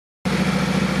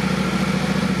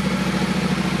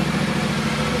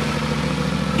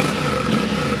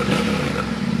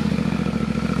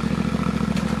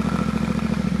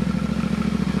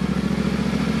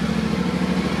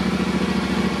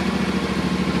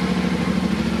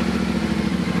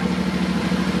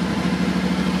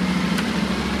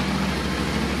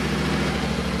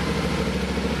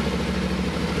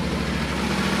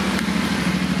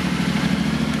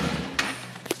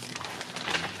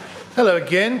Hello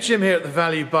again, Jim here at the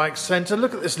Value Bike Centre.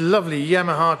 Look at this lovely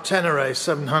Yamaha Tenere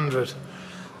 700.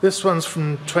 This one's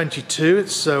from 22,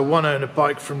 it's a one-owner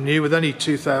bike from new with only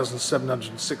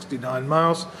 2,769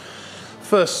 miles.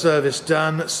 First service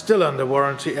done, still under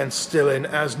warranty and still in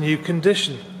as new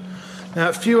condition. Now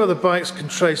a few other bikes can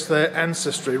trace their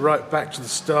ancestry right back to the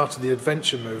start of the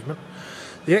adventure movement.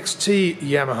 The XT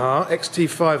Yamaha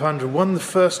XT500 won the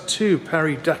first two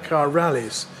Paris-Dakar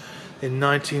rallies in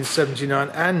 1979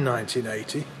 and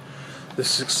 1980, the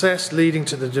success leading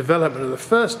to the development of the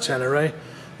first Tenere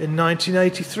in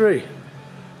 1983.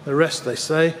 The rest, they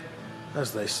say,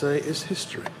 as they say, is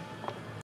history.